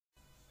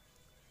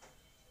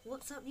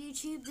What's up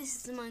YouTube, this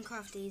is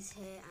TheMinecraftees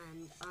here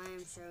and I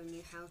am showing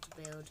you how to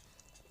build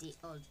the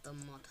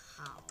ultimate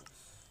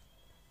house.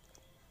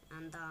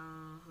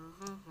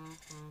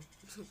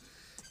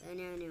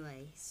 And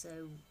anyway,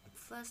 so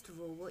first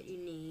of all what you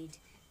need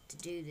to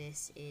do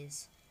this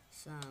is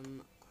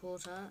some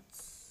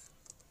quartz,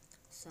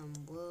 some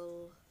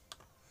wool,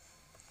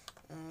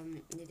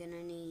 you're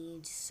gonna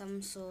need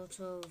some sort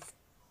of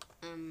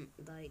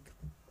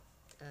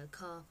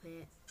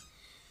carpet,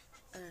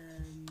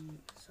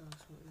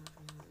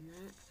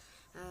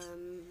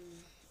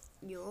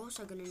 you're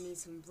also going to need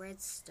some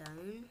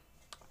redstone,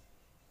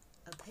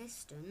 a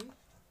piston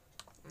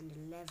and a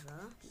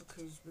lever,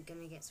 because we're going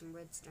to get some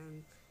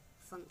redstone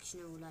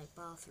functional like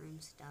bathroom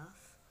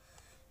stuff.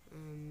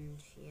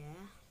 And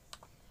yeah,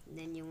 and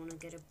then you want to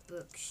get a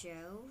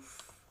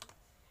bookshelf,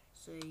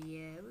 so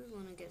yeah, we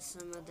want to get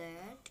some of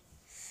that.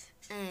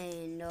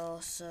 And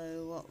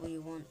also what we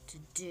want to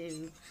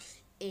do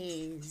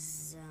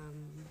is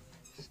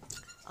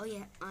oh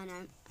yeah, I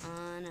know.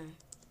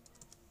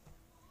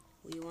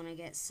 We want to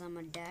get some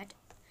of that,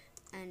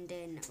 and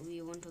then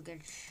we want to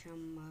get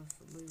some of,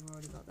 we've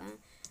already got that,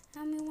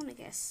 and we want to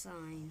get a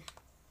sign.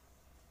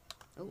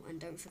 Oh, and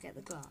don't forget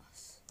the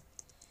glass.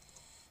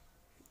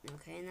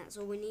 Okay, and that's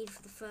all we need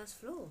for the first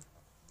floor.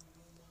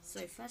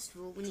 So first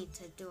of all, we need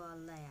to do our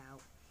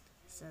layout.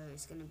 So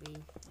it's going to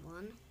be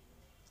 1,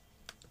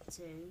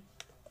 2,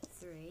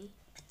 3.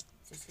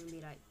 So it's going to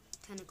be like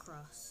 10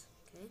 across.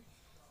 Okay,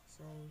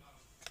 so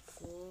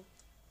 4,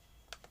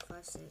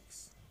 5,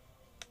 6,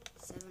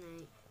 7,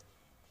 8,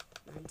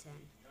 9, 10.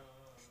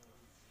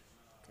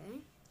 Okay,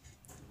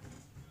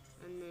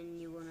 and then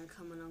you want to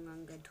come along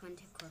and go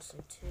 20 across, so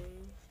 2,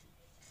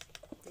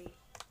 3,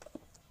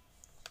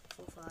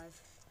 4,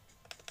 5,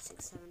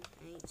 6, 7,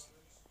 8,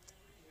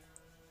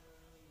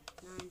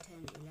 9, 10,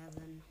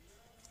 11,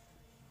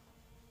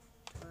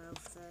 12,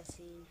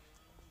 13,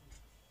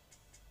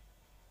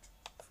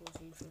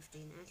 14,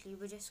 15. Actually,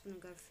 we're just going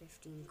to go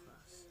 15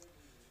 across.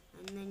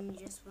 And then you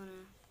just want to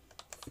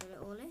fill it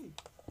all in.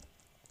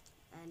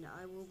 And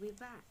I will be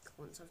back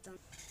once I've done.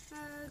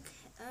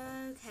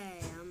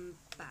 Okay, I'm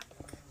back.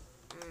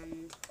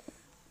 And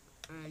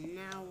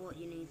now what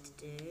you need to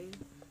do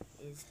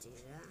is do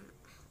that.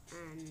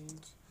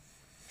 And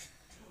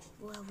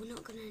well, we're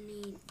not going to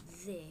need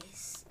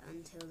this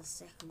until the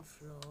second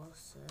floor,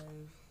 so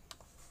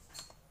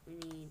we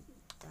need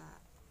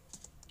that.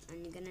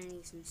 And you're going to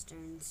need some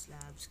stone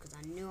slabs, because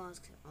I knew I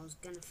was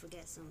going to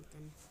forget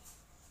something.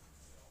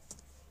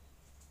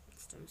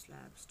 Stone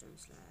slab, there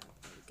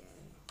we go.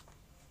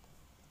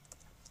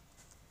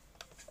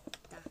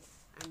 That,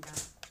 and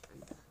that,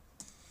 and that.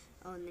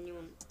 Oh, and then you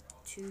want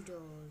 2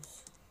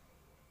 doors.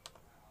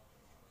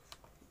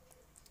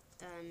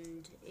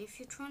 And if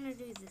you're trying to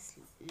do this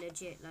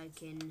legit,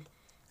 like in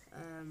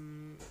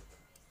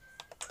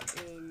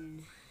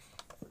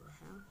what the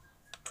hell?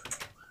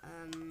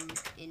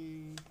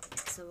 In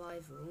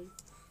survival,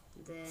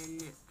 then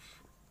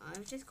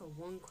I've just got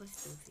one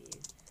question for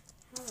you.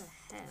 How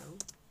the hell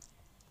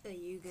are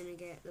you gonna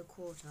get the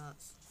quartz?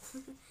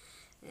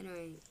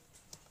 Anyway,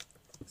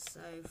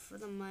 so for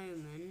the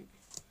moment,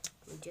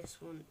 we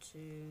just want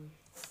to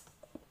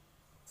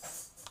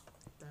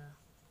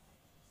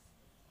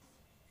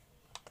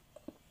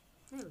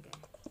there we go.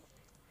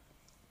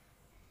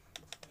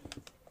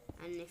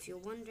 And if you're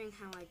wondering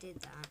how I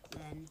did that,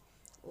 then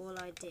all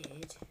I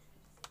did,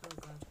 oh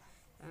god,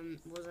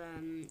 was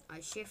I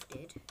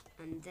shifted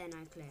and then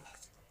I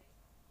clicked.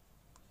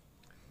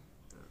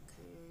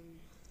 Okay,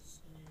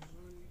 so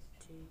 1,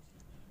 2.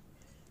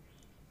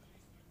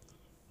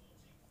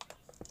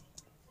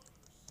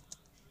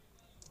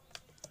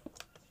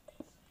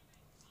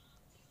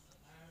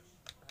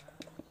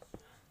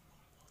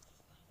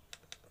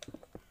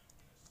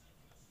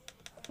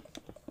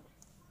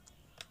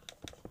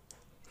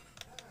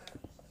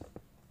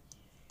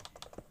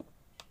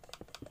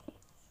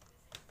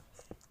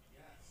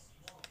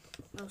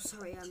 Oh,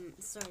 sorry,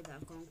 sorry that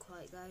I've gone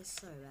quiet, guys.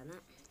 Sorry about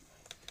that.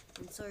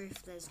 I'm sorry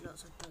if there's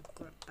lots of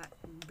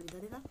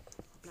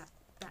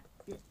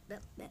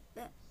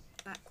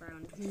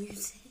background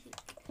music.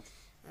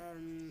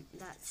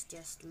 That's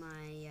just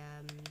my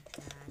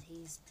dad.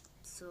 He's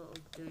sort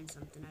of doing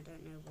something. I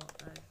don't know what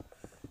though.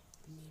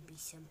 Maybe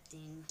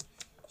something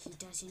he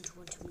doesn't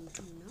want me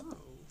to know.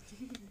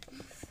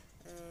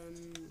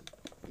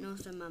 And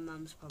also my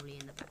mum's probably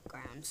in the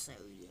background, so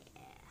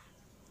yeah.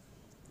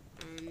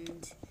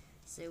 And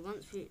so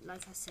once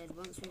like I said,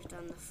 once we've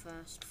done the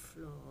first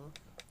floor,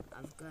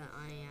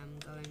 I am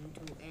going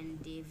to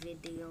end the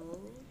video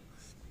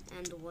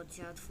and watch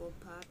out for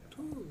part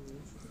 2.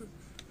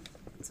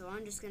 So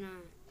I'm just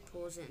gonna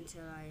pause it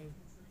until I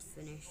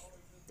finish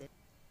this.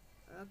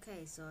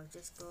 Okay, so I've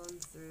just gone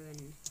through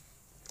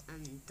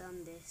and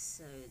done this,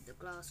 so the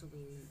glass will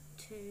be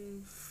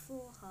 2,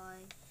 4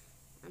 high,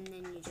 and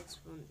then you just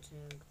want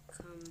to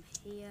come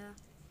here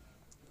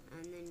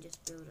and then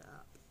just build it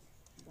up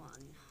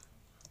 1.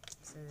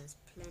 So there's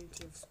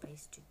plenty of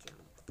space to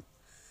jump.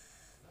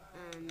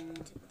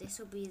 And this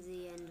will be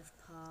the end of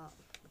part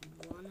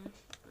 1,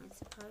 I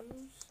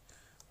suppose,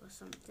 or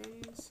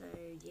something. So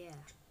yeah,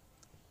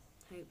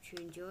 hope you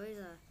enjoy.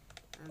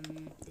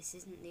 This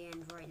isn't the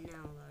end right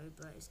now though,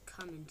 but it's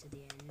coming to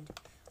the end,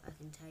 I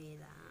can tell you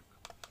that.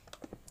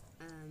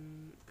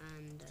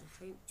 And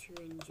I hope you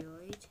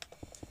enjoyed.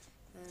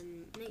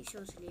 Make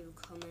sure to leave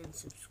a comment,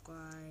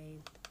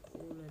 subscribe,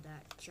 all of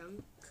that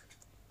junk,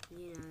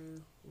 you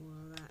know,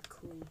 all that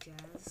cool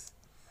jazz,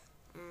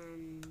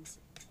 and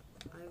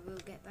I will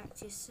get back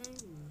to you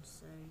soon.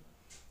 So,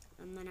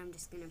 and then I'm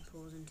just going to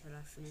pause until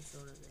I finish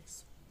all of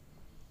this.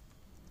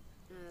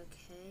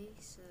 Okay,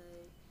 so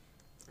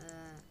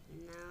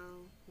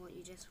now what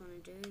you just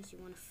want to do is you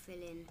want to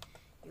fill in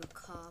your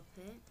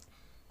carpet,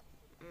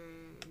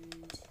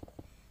 and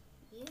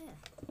yeah,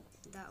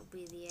 that'll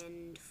be the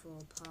end for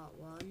part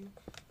 1.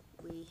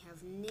 We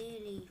have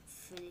nearly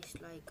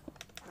finished like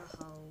the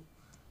whole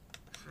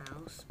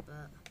house,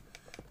 but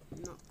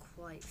not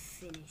quite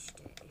finished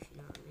it, if you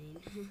know what I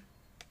mean.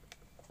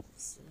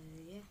 So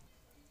yeah,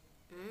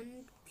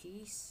 and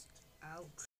peace out.